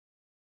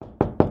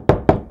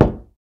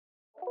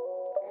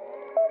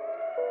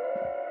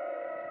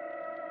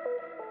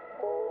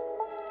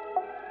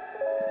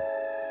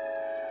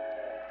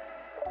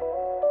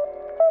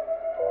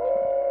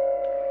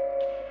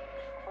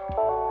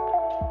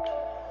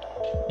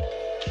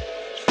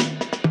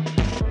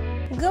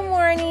Good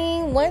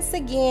morning. Once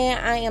again,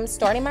 I am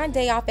starting my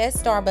day off at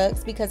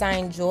Starbucks because I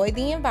enjoy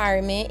the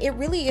environment. It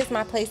really is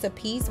my place of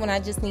peace when I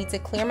just need to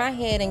clear my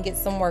head and get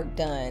some work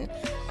done.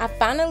 I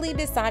finally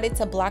decided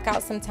to block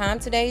out some time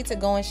today to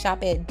go and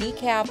shop at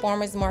DeKalb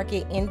Farmers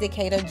Market in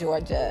Decatur,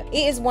 Georgia.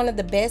 It is one of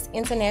the best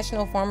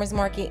international farmers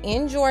market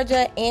in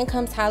Georgia and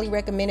comes highly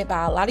recommended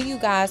by a lot of you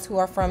guys who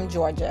are from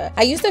Georgia.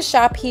 I used to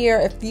shop here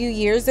a few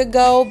years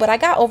ago, but I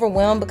got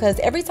overwhelmed because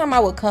every time I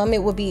would come,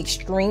 it would be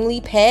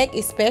extremely packed,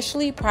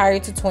 especially prior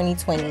to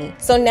 2020.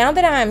 So now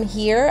that I'm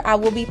here, I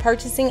will be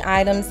purchasing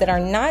items that are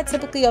not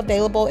typically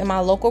available in my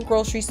local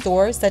grocery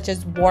stores, such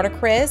as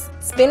watercress,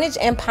 spinach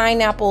and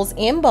pineapples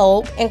in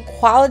bulk, and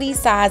quality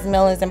size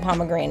melons and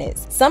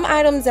pomegranates. Some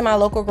items in my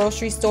local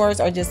grocery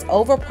stores are just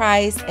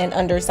overpriced and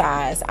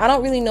undersized. I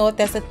don't really know if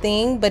that's a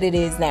thing, but it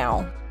is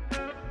now.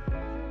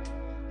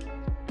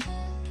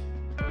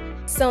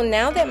 So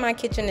now that my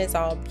kitchen is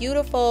all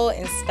beautiful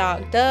and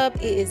stocked up,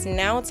 it is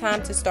now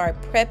time to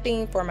start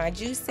prepping for my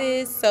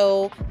juices.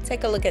 So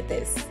take a look at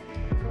this.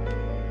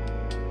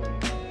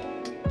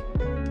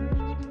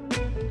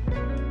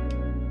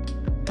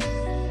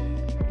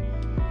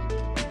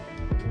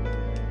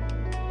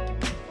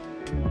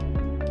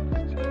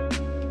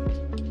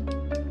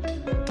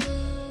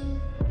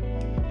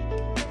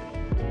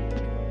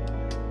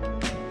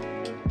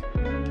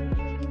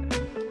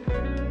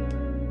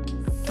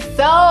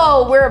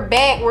 So we're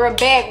back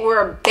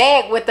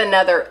with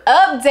another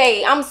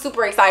update. I'm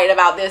super excited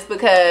about this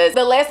because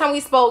the last time we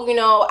spoke,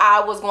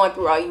 I was going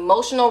through an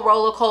emotional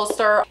roller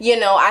coaster.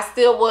 I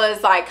still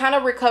was like kind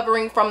of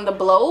recovering from the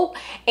bloat,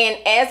 and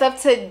as of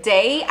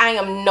today, I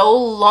am no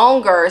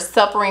longer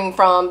suffering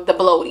from the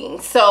bloating.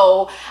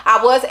 So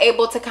I was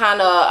able to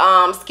kind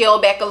of scale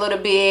back a little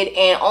bit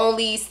and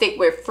only stick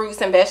with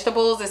fruits and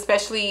vegetables,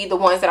 especially the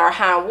ones that are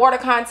high in water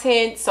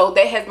content. So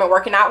that has been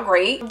working out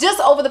great. Just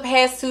over the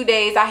past 2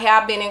 days, I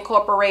have been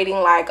incorporating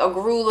like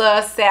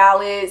arugula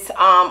salads,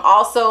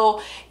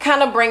 also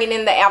kind of bringing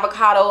in the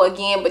avocado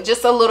again, but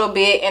just a little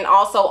bit, and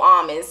also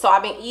almonds. So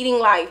I've been eating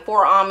like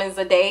 4 almonds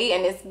a day,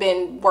 and it's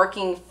been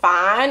working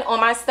fine on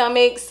my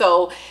stomach.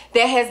 So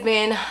that has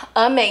been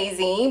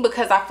amazing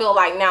because I feel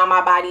like now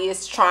my body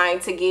is trying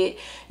to get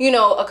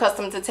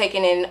accustomed to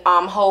taking in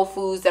whole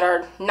foods that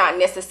are not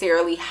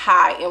necessarily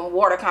high in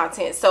water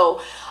content.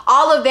 So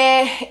all of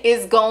that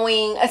is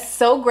going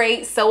so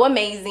great, so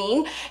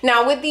amazing.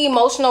 Now with the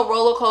emotional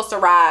roller coaster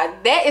ride,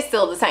 that is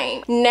still the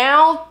same.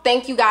 Now,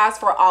 thank you guys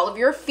for all of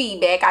your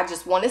feedback. I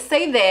just want to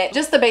say that,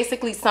 just to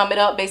basically sum it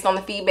up based on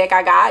the feedback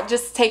I got,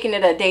 just taking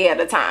it a day at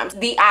a time.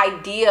 The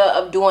idea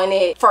of doing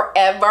it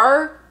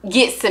forever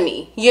gets to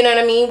me, you know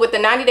what I mean? With the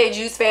 90-day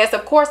juice fast,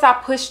 of course I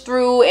pushed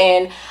through,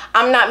 and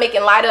I'm not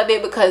making light of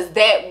it because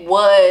that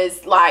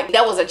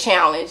was a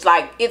challenge.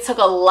 Like, it took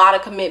a lot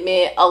of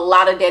commitment, a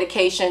lot of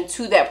dedication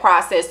to that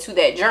process, to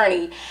that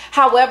journey.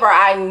 However,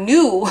 I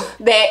knew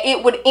that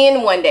it would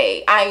end one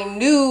day. I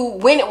knew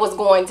when it was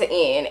going to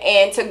end,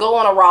 and to go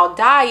on a raw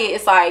diet,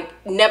 it's like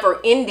never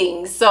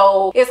ending.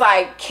 So it's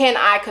like, can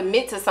I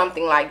commit to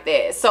something like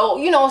that? So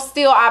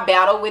still I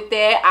battle with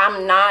that.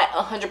 I'm not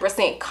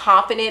 100%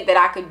 confident that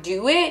I could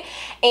do it.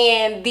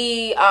 And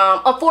the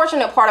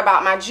unfortunate part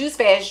about my juice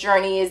fast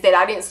journey is that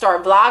I didn't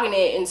start vlogging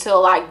it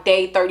until like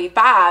day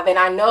 35, and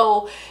I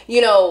know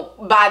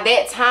by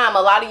that time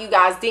a lot of you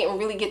guys didn't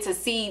really get to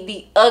see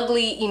the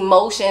ugly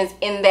emotions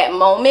in that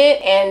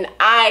moment, and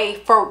I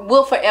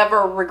will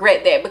forever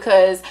regret that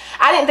because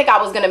I didn't think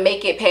I was gonna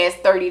make it past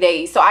 30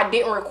 days, so I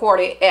didn't record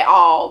it at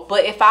all.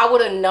 But if I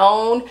would have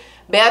known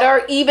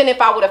better, even if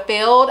I would have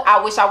failed,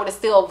 I wish I would have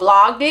still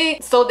vlogged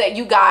it so that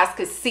you guys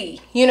could see,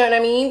 you know what I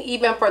mean,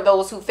 even for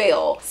those who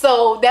fail.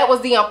 So that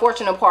was the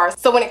unfortunate part.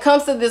 So when it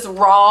comes to this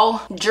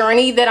raw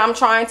journey that I'm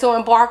trying to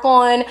embark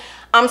on,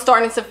 I'm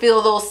starting to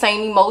feel those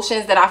same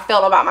emotions that I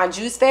felt about my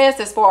juice fast,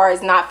 as far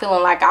as not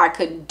feeling like I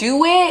could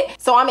do it.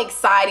 So I'm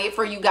excited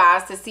for you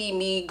guys to see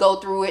me go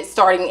through it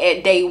starting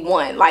at day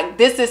 1. Like,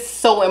 this is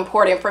so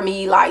important for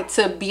me, like,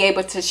 to be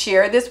able to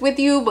share this with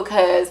you,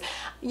 because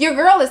your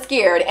girl is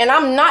scared and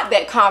I'm not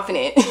that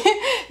confident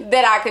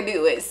that I could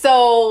do it.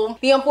 So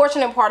the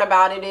unfortunate part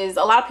about it is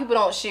a lot of people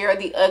don't share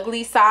the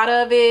ugly side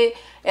of it,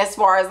 as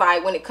far as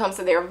like when it comes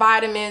to their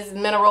vitamins,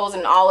 minerals,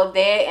 and all of that.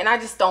 And I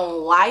just don't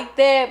like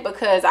that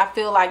because I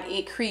feel like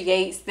it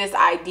creates this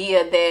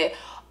idea that,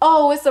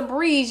 oh, it's a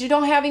breeze, you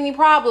don't have any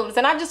problems.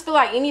 And I just feel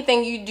like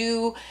anything you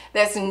do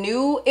that's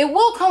new, it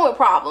will come with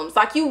problems.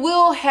 Like, you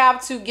will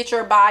have to get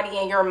your body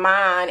and your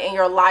mind and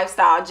your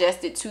lifestyle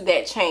adjusted to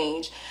that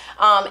change.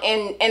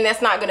 And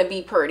that's not going to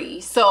be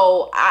pretty.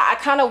 So I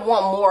kind of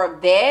want more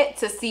of that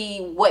to see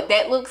what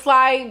that looks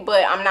like,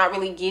 but I'm not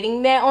really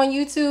getting that on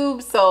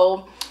YouTube.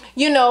 So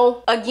you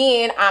know,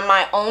 again, I'm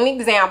my own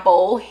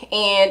example,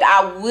 and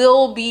I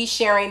will be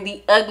sharing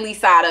the ugly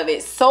side of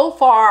it. So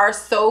far,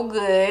 so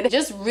good.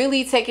 Just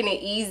really taking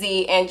it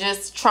easy and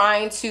just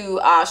trying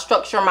to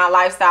structure my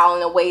lifestyle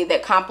in a way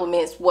that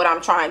complements what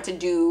I'm trying to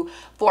do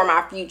for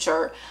my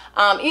future.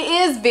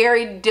 It is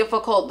very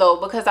difficult though,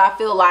 because I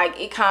feel like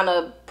it kind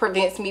of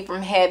prevents me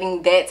from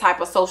having that type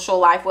of social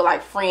life with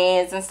like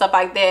friends and stuff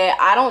like that.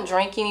 I don't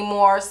drink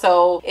anymore,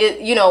 so it,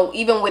 you know,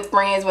 even with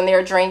friends when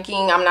they're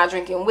drinking, I'm not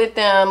drinking with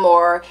them,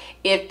 or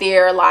if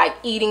they're like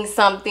eating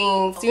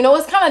something, you know,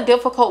 it's kind of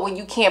difficult when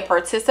you can't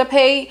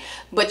participate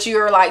but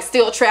you're like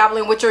still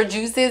traveling with your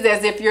juices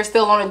as if you're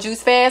still on a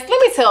juice fast.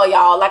 Let me tell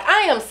y'all, like,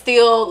 I am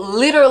still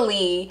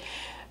literally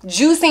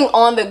juicing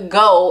on the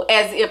go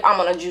as if I'm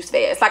on a juice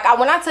fast. Like,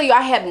 when I tell you I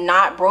have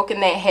not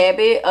broken that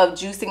habit of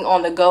juicing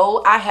on the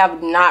go, I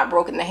have not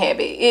broken the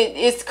habit.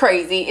 It's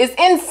crazy. It's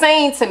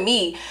insane to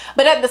me.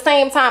 But at the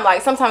same time,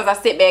 like, sometimes I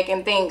sit back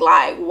and think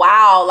like,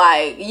 wow,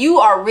 like, you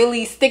are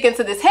really sticking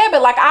to this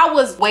habit. Like, I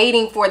was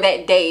waiting for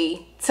that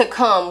day to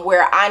come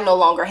where I no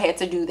longer had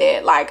to do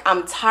that. Like,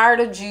 I'm tired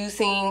of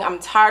juicing. I'm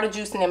tired of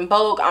juicing in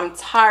bulk. I'm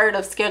tired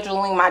of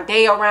scheduling my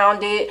day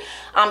around it.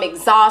 I'm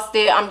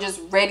exhausted. I'm just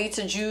ready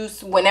to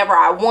juice whenever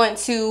I want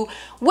to,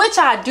 which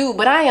I do,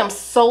 but I am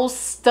so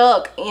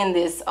stuck in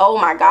this, oh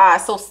my God,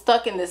 so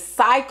stuck in this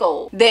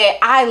cycle that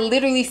I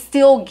literally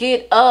still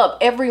get up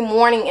every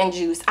morning and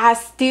juice. I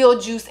still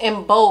juice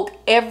in bulk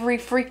every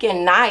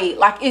freaking night.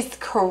 Like, it's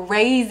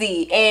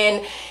crazy.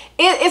 And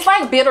it's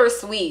like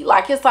bittersweet.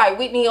 Like, it's like,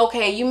 Whitney,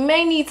 okay, you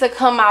may need to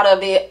come out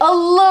of it a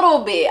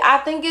little bit. I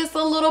think it's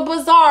a little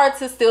bizarre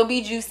to still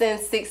be juicing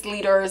 6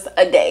 liters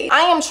a day.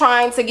 I am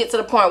trying to get to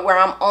the point where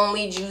I'm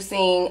only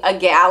juicing a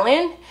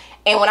gallon.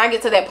 And when I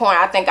get to that point,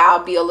 I think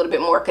I'll be a little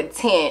bit more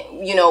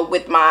content, you know,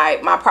 with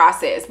my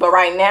process. But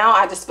right now,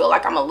 I just feel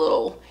like I'm a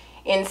little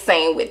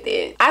insane with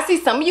it. I see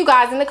some of you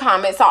guys in the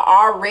comments are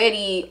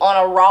already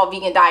on a raw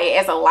vegan diet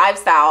as a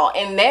lifestyle,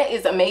 and that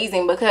is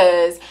amazing,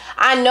 because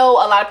I know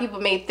a lot of people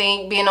may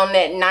think being on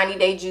that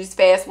 90-day juice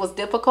fast was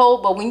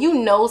difficult, but when you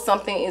know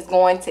something is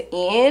going to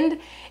end,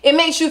 it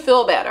makes you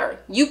feel better.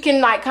 You can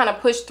like kind of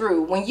push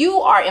through. When you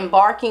are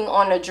embarking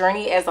on a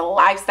journey as a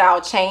lifestyle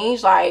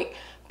change, like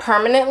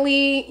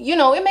permanently, you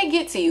know, it may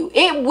get to you.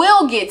 It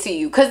will get to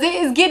you, because it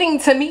is getting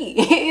to me.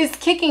 It is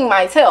kicking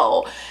my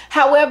tail.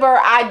 However,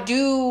 I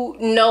do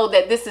know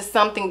that this is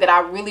something that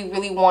I really,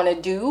 really want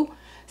to do.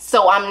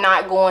 So I'm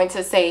not going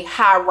to say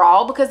high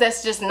raw, because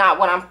that's just not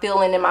what I'm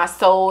feeling in my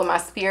soul and my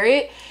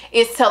spirit.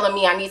 It's telling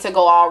me I need to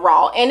go all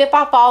raw. And if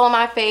I fall on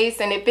my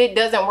face and if it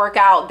doesn't work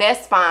out,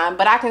 that's fine.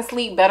 But I can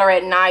sleep better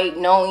at night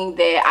knowing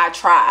that I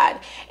tried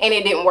and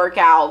it didn't work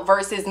out,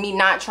 versus me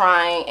not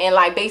trying and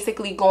like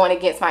basically going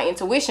against my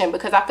intuition.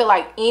 Because I feel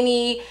like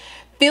any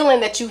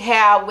feeling that you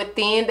have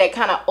within that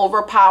kind of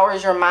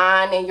overpowers your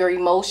mind and your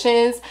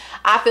emotions,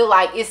 I feel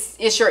like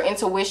it's your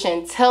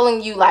intuition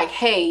telling you like,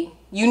 hey,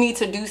 you need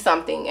to do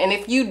something. And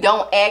if you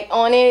don't act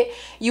on it,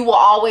 you will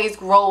always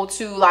grow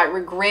to like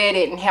regret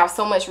it and have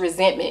so much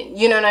resentment.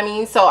 You know what I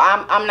mean? So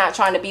I'm not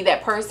trying to be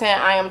that person.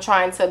 I am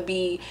trying to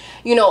be,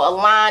 you know,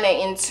 aligned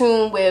and in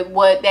tune with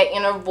what that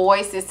inner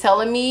voice is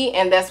telling me,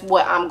 and that's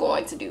what I'm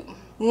going to do.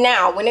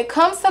 Now, when it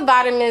comes to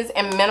vitamins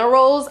and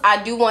minerals,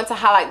 I do want to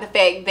highlight the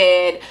fact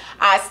that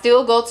I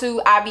still go to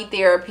IV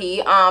therapy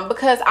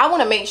because I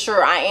want to make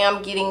sure I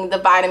am getting the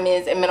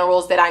vitamins and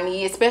minerals that I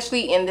need,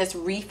 especially in this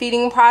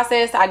refeeding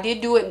process. I did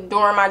do it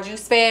during my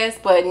juice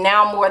fast, but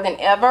now more than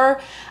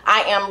ever,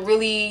 I am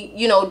really,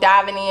 you know,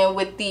 diving in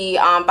with the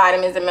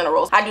vitamins and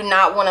minerals. I do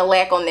not want to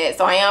lack on that.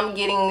 So I am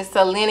getting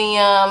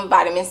selenium,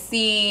 vitamin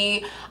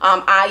C,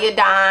 iodine,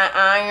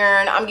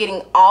 iron. I'm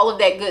getting all of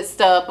that good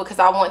stuff because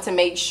I want to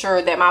make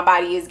sure that my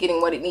body is getting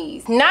what it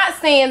needs. Not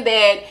saying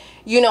that,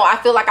 you know, I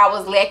feel like I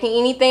was lacking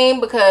anything,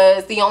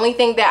 because the only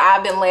thing that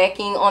I've been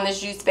lacking on this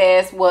juice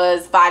fast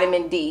was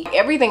vitamin D.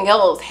 Everything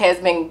else has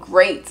been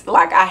great.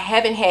 Like, I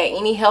haven't had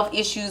any health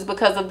issues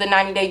because of the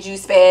 90-day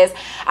juice fast.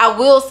 I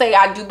will say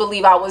I do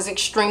believe I was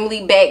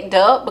extremely backed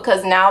up,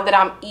 because now that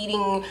I'm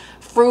eating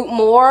fruit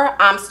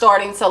more, I'm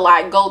starting to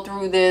like go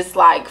through this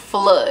like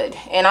flood,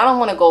 and I don't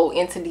want to go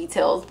into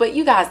details, but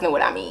you guys know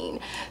what I mean.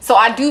 So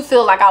I do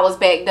feel like I was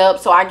backed up.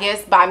 So I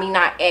guess by me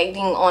not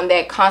acting on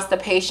that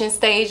constipation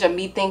stage of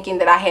me thinking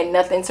that I had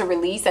nothing to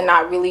release and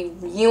not really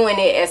viewing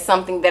it as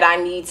something that I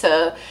need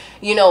to,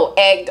 you know,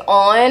 act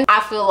on, I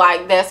feel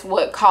like that's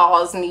what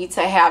caused me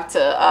to have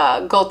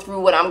to go through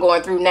what I'm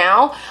going through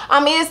now.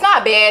 I mean, it's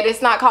not bad.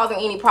 It's not causing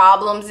any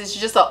problems. It's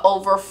just an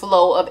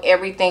overflow of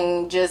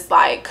everything just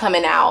like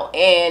coming out.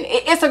 And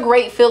it's a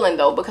great feeling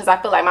though, because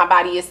I feel like my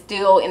body is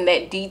still in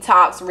that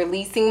detox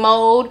releasing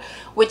mode,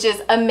 which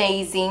is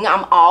amazing.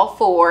 I'm all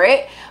for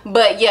it.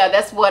 But yeah,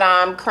 that's what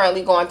I'm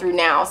currently going through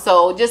now.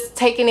 So just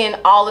taking in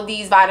all of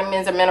these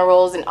vitamins and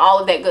minerals and all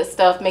of that good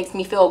stuff makes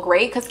me feel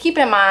great. Because keep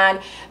in mind,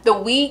 the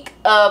week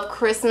of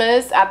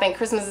Christmas, I think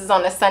Christmas is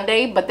on a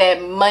Sunday, but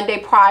that Monday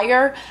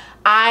prior,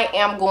 I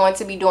am going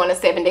to be doing a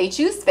 7-day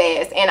juice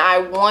fast, and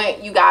I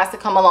want you guys to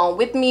come along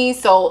with me.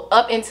 So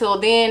up until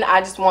then, I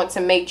just want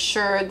to make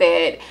sure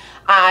that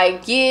I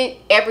get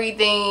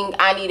everything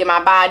I need in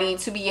my body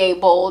to be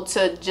able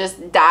to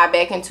just dive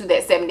back into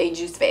that 7-day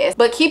juice fast.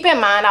 But keep in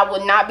mind, I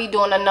will not be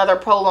doing another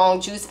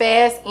prolonged juice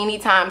fast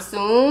anytime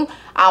soon.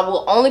 I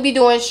will only be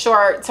doing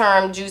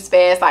short-term juice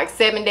fast, like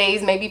 7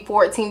 days, maybe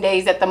 14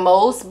 days at the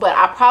most, but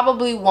I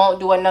probably won't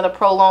do another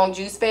prolonged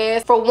juice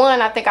fast. For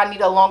one, I think I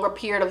need a longer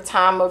period of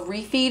time of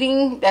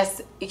refeeding.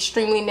 That's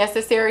extremely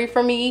necessary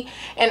for me.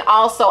 And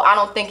also, I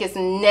don't think it's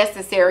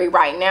necessary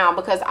right now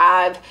because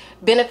I've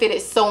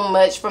benefited so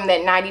much from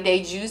that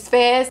 90-day juice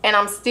fast and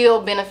I'm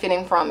still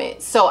benefiting from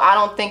it. So I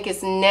don't think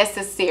it's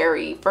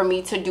necessary for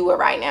me to do it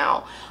right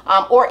now,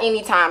 or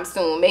anytime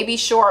soon. Maybe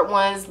short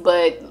ones,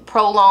 but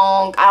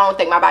prolonged, I don't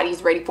think my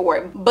body's ready for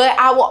it. But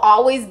I will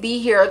always be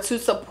here to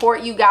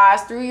support you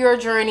guys through your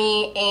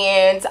journey.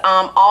 And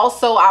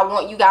also I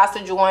want you guys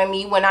to join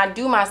me when I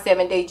do my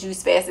 7-day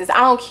juice fast. I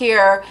don't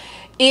care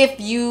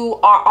if you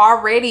are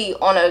already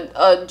on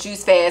a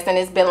juice fast and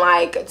it's been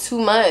like 2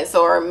 months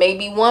or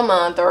maybe 1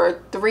 month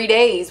or 3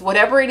 days,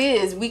 whatever it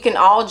is, we can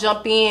all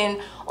jump in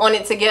on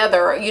it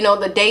together. You know,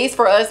 the days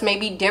for us may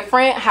be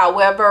different.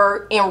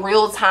 However, in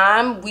real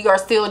time, we are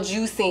still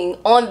juicing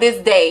on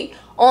this day,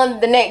 on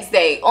the next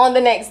day, on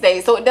the next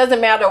day. So it doesn't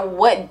matter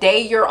what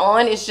day you're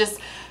on. It's just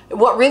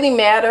what really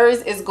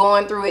matters is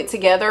going through it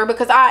together,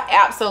 because I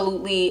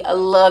absolutely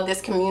love this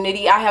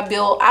community I have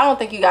built. I don't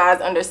think you guys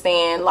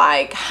understand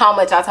like how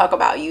much I talk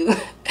about you.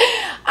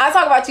 I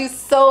talk about you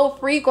so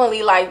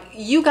frequently. Like,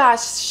 you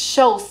guys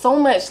show so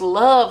much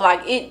love.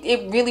 Like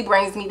it really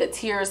brings me to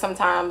tears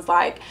sometimes,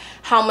 like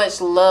how much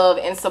love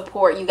and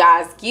support you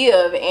guys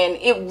give, and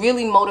it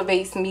really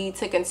motivates me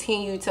to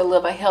continue to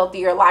live a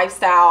healthier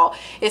lifestyle,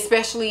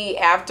 especially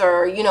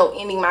after, you know,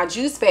 ending my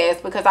juice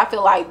fast, because I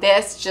feel like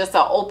that's just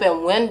an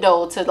open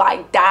window to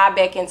like dive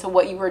back into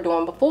what you were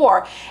doing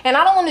before. And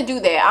I don't want to do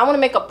that. I want to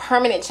make a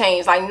permanent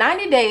change. Like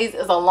 90 days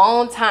is a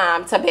long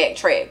time to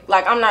backtrack.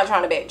 Like, I'm not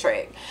trying to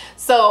backtrack.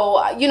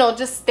 So, you know,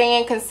 just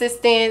staying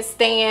consistent,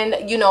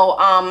 staying, you know,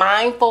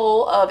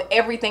 mindful of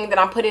everything that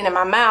I'm putting in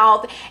my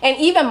mouth, and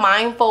even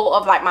mindful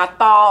of like my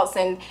thoughts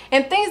and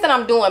things that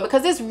I'm doing,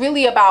 because it's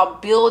really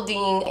about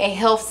building a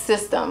health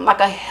system, like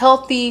a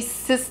healthy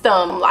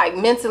system, like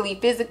mentally,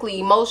 physically,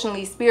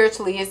 emotionally,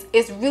 spiritually.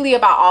 It's really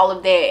about all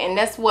of that. And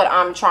that's what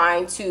I'm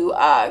trying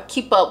to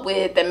keep up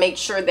with and make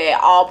sure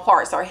that all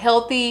parts are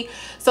healthy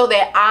so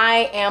that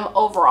I am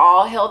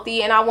overall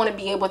healthy. And I want to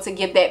be able to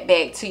give that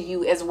back to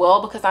you as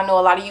well, because I know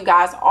a lot of you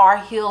guys are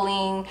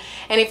healing,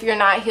 and if you're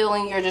not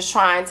healing, you're just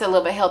trying to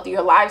live a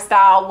healthier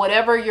lifestyle.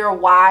 Whatever your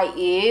why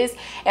is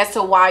as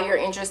to why you're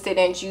interested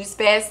in juice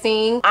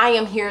fasting, I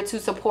am here to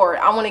support.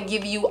 I want to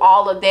give you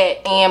all of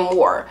that and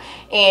more,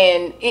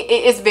 and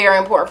it's very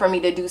important for me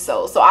to do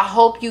so. So I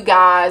hope you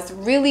guys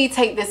really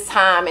take this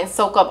time and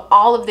soak up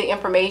all of the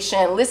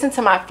information, listen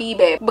to my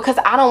feedback, because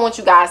I don't want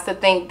you guys to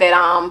think that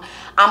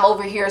I'm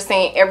over here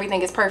saying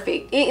everything is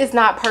perfect. It is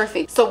not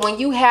perfect. So when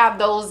you have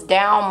those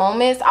down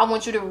moments, I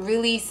want you to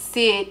really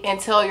sit and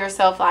tell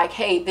yourself like,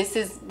 hey, this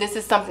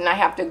is something I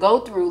have to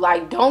go through.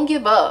 Like, don't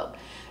give up.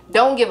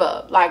 Don't give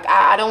up. Like,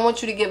 I don't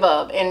want you to give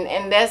up.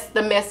 And that's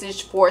the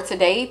message for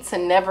today, to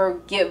never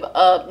give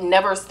up,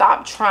 never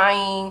stop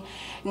trying,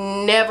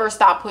 never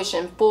stop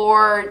pushing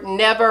forward,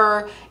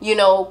 never, you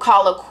know,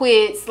 call it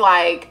quits.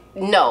 Like,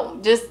 no,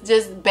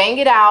 just bang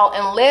it out.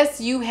 Unless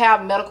you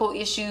have medical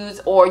issues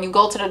or you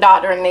go to the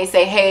doctor and they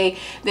say, hey,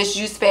 this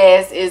juice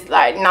fast is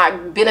like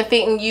not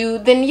benefiting you,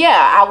 then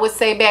yeah, I would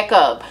say back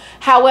up.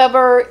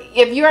 However,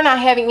 if you're not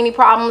having any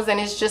problems and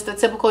it's just the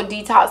typical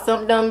detox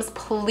symptoms,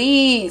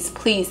 please,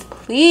 please,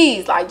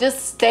 please, like,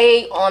 just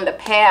stay on the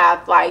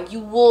path. Like, you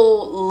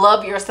will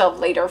love yourself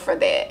later for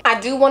that. I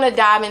do want to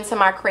dive into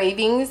my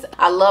cravings.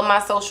 I love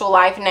my social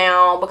life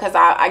now because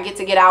I get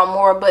to get out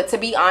more, but to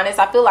be honest,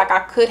 I feel like I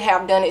could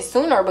have done it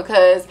sooner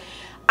because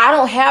I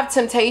don't have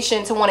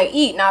temptation to want to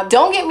eat. Now,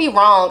 don't get me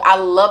wrong, I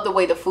love the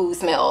way the food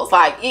smells.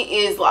 Like, it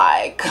is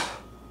like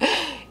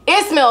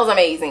it smells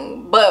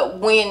amazing, but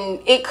when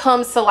it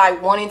comes to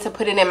like wanting to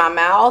put it in my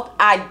mouth,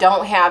 I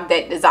don't have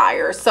that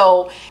desire.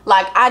 So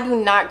like, I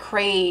do not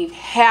crave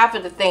half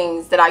of the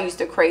things that I used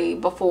to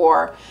crave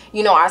before,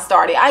 you know, I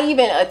started. I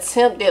even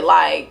attempted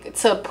like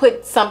to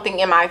put something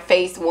in my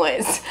face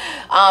once,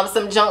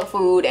 some junk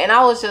food, and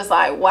I was just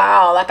like,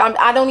 wow, like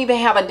I don't even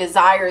have a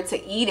desire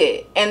to eat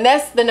it. And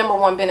that's the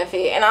 #1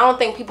 benefit. And I don't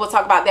think people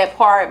talk about that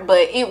part,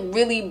 but it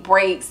really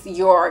breaks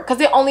your,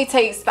 because it only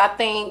takes, I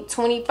think,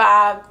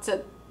 25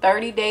 to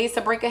 30 days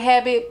to break a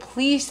habit.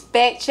 Please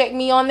fact check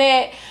me on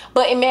that.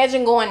 But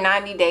imagine going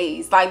 90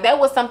 days. Like, that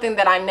was something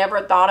that I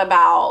never thought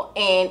about.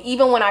 And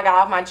even when I got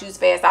off my juice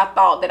fast, I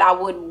thought that I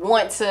would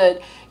want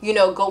to, you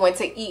know, go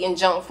into eating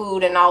junk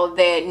food and all of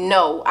that.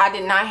 No, I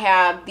did not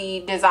have the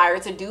desire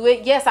to do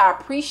it. Yes, I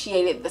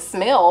appreciated the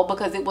smell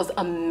because it was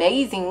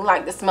amazing.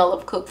 Like, the smell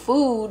of cooked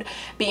food,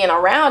 being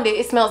around it,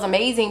 it smells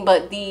amazing.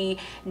 But the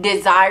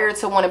desire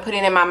to want to put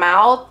it in my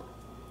mouth,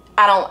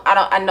 I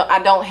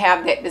don't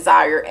have that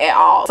desire at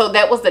all. So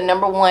that was the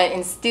 #1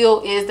 and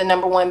still is the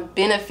 #1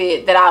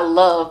 benefit that I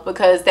love,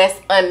 because that's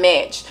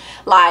unmatched.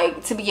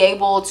 Like, to be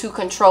able to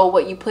control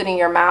what you put in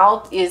your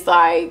mouth is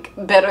like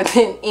better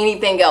than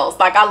anything else.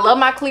 Like, I love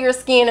my clear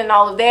skin and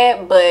all of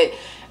that, but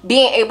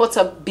being able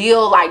to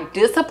build like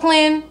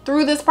discipline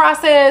through this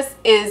process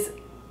is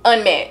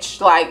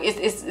unmatched. Like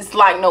it's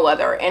like no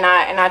other, and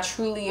I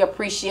truly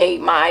appreciate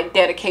my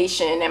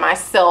dedication and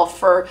myself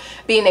for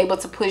being able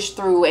to push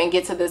through and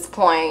get to this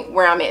point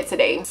where I'm at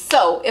today.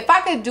 So if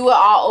I could do it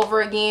all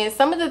over again,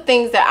 some of the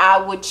things that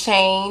I would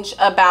change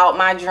about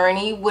my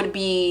journey would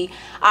be,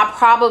 I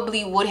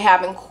probably would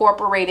have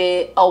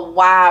incorporated a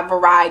wide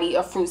variety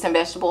of fruits and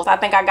vegetables. I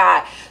think I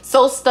got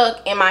so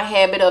stuck in my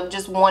habit of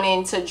just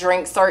wanting to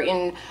drink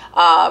certain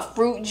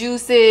fruit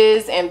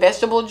juices and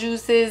vegetable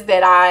juices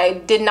that I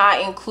did not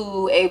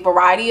include a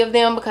variety of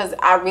them, because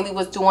I really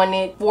was doing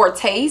it for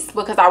taste,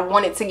 because I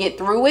wanted to get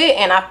through it,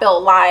 and I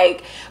felt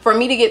like for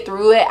me to get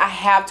through it, I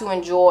have to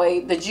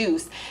enjoy the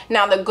juice.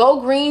 Now the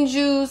Go Green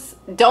juice,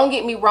 don't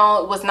get me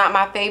wrong, it was not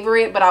my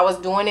favorite, but I was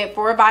doing it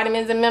for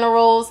vitamins and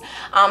minerals.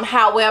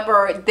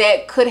 However,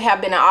 that could have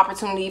been an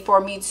opportunity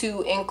for me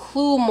to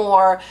include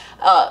more,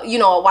 you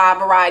know, a wide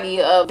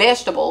variety of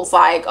vegetables,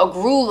 like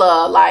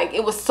arugula. Like,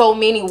 it was so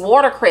many,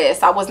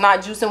 watercress. I was not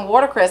juicing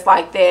watercress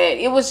like that.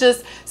 It was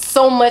just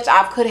so much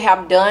I could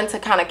have done to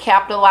kind of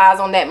capitalize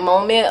on that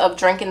moment of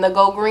drinking the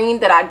Go Green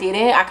that I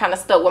didn't. I kind of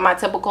stuck with my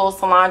typical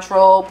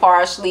cilantro,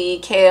 parsley,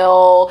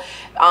 kale,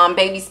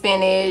 baby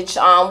spinach,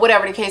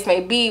 whatever the case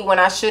may be, when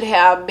I should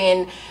have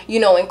been, you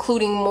know,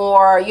 including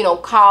more, you know,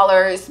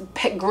 collards,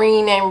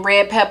 green and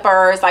red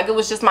peppers. Like, it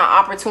was just my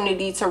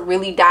opportunity to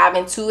really dive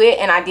into it,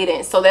 and I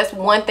didn't. So that's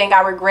one thing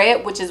I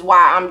regret, which is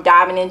why I'm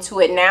diving into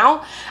it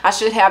now. I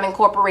should have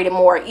incorporated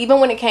more. Even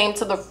when it came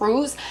to the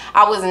fruits,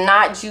 I was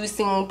not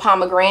juicing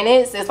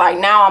pomegranates. It's like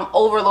now I'm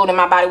overloading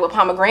my body with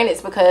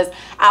pomegranates because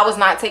I was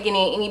not taking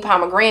in any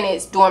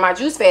pomegranates during my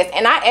juice fast.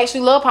 And I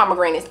actually love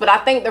pomegranates, but I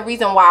think the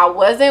reason why I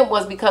wasn't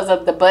was because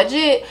of the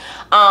budget.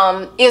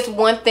 It's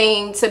one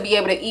thing to be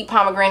able to eat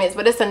pomegranates,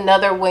 but it's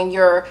another when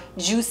you're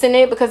juicing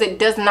it, because it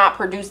does not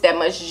produce that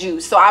much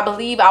juice. So I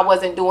believe I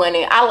wasn't doing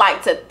it. I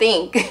like to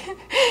think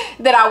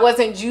that I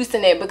wasn't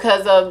juicing it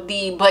because of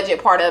the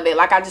budget part of it.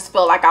 Like, I just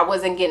felt like I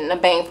wasn't getting a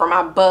bang for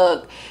my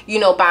buck, you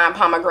know, buying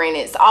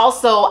pomegranates.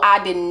 Also,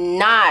 I did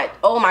not,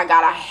 oh my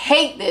God, I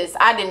hate this,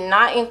 I did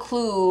not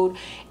include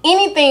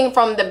anything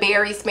from the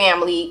berries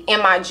family in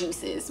my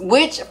juices,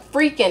 which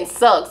freaking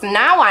sucks.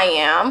 Now I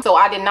am. So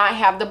I did not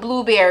have the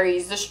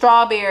blueberries, the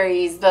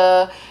strawberries,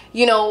 the,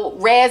 you know,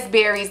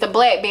 raspberries, the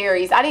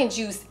blackberries. I didn't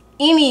juice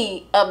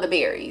any of the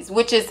berries,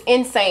 which is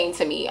insane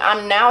to me.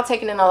 I'm now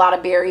taking in a lot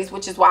of berries,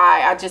 which is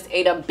why I just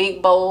ate a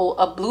big bowl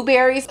of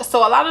blueberries. So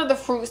a lot of the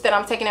fruits that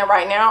I'm taking in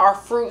right now are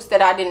fruits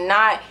that I did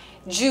not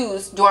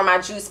juice during my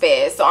juice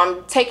fast. So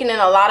I'm taking in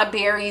a lot of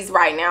berries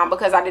right now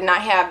because I did not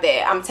have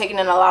that. I'm taking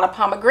in a lot of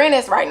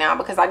pomegranates right now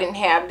because I didn't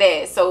have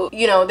that. So,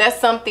 you know, that's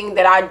something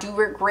that I do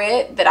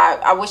regret, that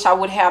I wish I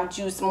would have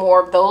juiced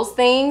more of those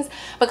things,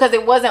 because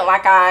it wasn't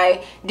like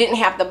I didn't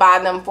have to buy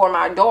them for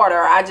my daughter.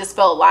 I just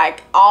felt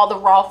like all the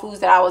raw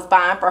foods that I was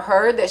buying for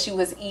her that she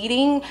was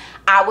eating,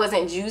 I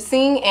wasn't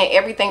juicing, and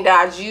everything that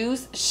I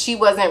juiced, she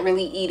wasn't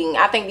really eating.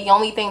 I think the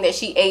only thing that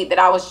she ate that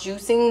I was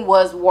juicing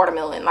was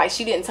watermelon. Like,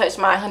 she didn't touch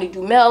my honeydew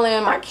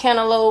melon, my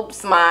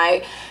cantaloupes,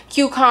 my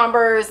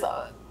cucumbers.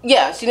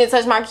 Yeah, she didn't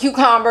touch my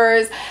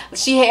cucumbers.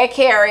 She had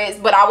carrots,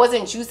 but I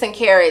wasn't juicing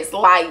carrots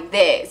like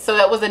that. So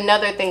that was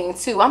another thing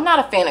too. I'm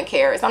not a fan of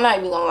carrots, I'm not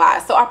even gonna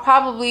lie. So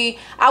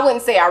I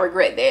wouldn't say I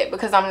regret that,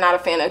 because I'm not a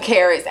fan of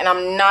carrots and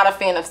I'm not a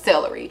fan of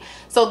celery.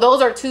 So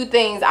those are two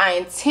things I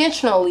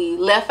intentionally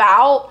left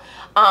out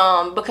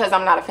because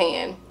I'm not a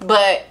fan.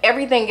 But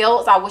everything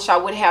else, I wish I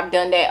would have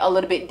done that a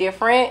little bit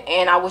different,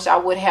 and I wish I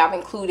would have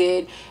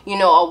included, you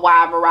know, a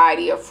wide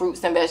variety of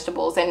fruits and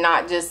vegetables, and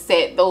not just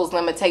set those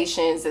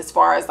limitations as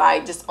far as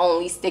like just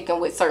only sticking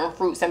with certain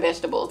fruits and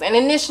vegetables. And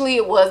initially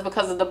it was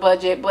because of the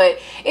budget, but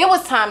it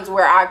was times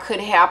where I could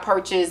have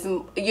purchased,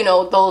 you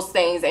know, those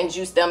things and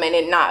juiced them and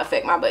it not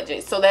affect my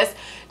budget. So that's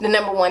the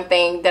number one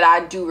thing that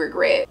I do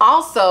regret.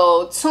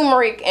 Also,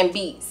 turmeric and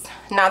beets.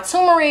 Now,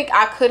 turmeric,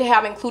 I could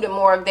have included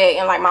more of that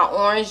in like my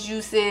orange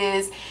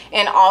juices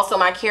and also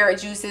my carrot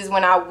juices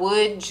when I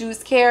would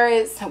juice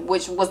carrots,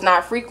 which was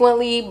not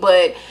frequently,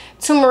 but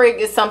turmeric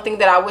is something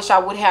that I wish I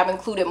would have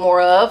included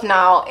more of.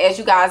 Now, as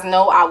you guys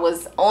know, I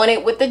was on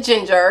it with the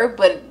ginger,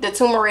 but the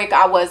turmeric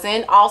I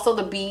wasn't. Also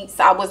the beets,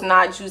 I was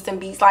not juicing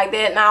beets like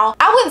that. Now,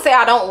 I wouldn't say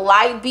I don't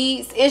like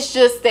beets, it's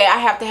just that I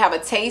have to have a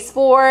taste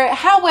for it.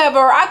 However,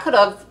 I could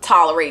have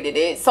tolerated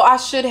it, so I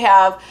should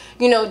have,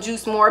 you know,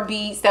 juiced more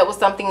beets. That was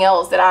something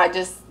else that I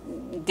just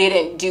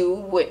didn't do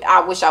what I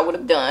wish I would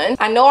have done.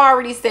 I know I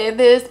already said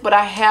this, but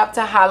I have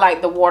to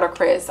highlight the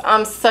watercress.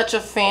 I'm such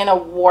a fan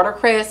of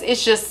watercress. It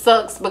just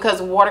sucks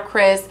because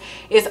watercress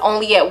is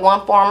only at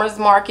one farmer's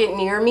market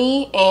near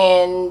me,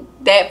 and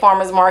that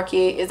farmer's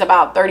market is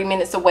about 30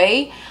 minutes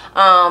away.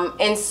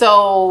 And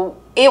so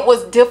it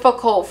was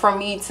difficult for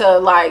me to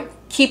like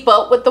keep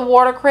up with the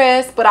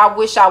watercress, but I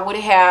wish I would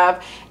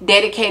have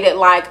dedicated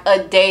like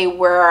a day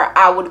where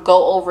I would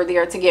go over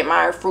there to get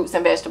my fruits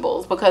and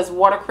vegetables, because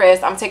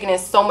watercress, I'm taking in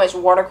so much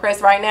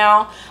watercress right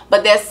now,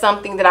 but that's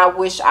something that I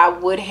wish I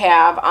would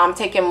have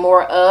taken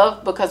more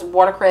of, because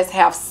watercress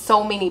have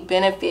so many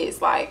benefits.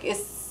 Like,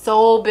 it's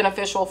so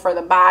beneficial for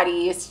the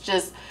body. It's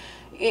just,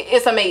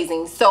 it's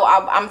amazing. So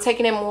I'm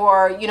taking in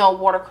more, you know,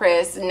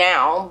 watercress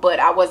now, but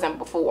I wasn't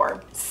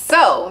before.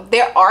 So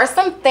there are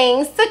some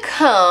things to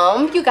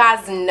come. You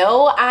guys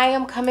know I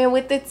am coming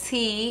with the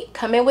tea,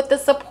 coming with the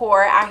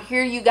support. I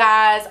hear you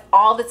guys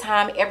all the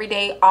time, every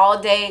day,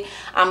 all day.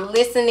 I'm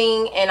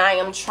listening and I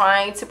am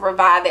trying to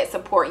provide that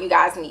support you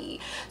guys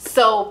need.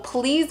 So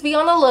please be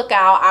on the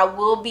lookout. I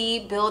will be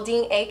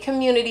building a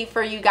community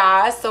for you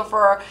guys. So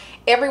for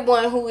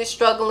everyone who is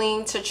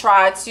struggling to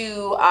try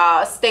to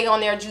stay on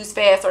their juice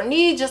fast or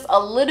need just a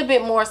little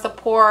bit more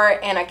support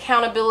and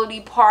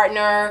accountability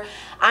partner,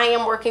 I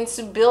am working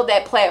to build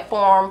that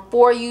platform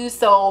for you.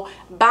 So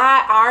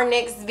by our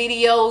next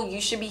video, you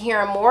should be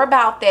hearing more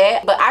about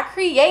that. But I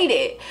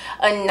created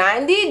a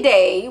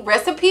 90-day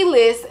recipe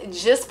list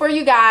just for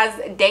you guys,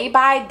 day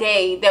by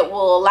day, that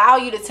will allow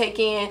you to take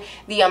in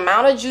the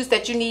amount of juice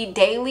that you need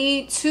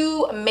daily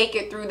to make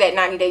it through that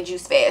 90-day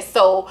juice fast.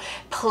 So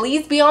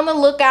please be on the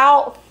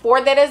lookout for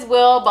that as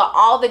well. But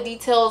all the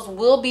details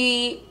will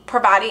be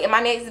provided in my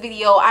next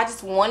video. I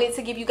just wanted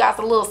to give you guys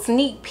a little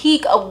sneak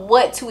peek of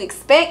what to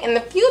expect in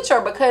the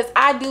future, because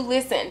I do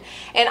listen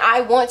and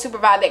I want to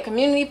provide that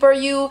community for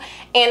you.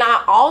 And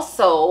I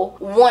also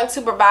want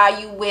to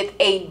provide you with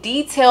a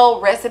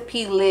detailed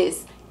recipe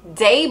list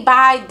day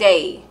by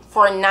day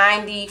for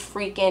 90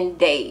 freaking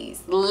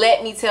days.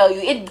 Let me tell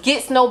you, it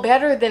gets no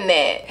better than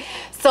that.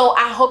 So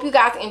I hope you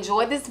guys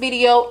enjoyed this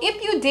video.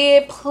 If you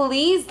did,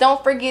 please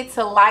don't forget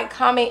to like,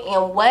 comment,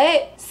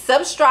 and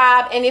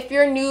subscribe. And if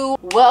you're new,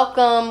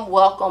 welcome,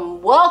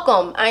 welcome,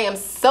 welcome. I am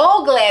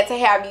so glad to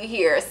have you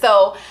here.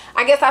 So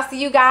I guess I'll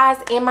see you guys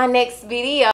in my next video.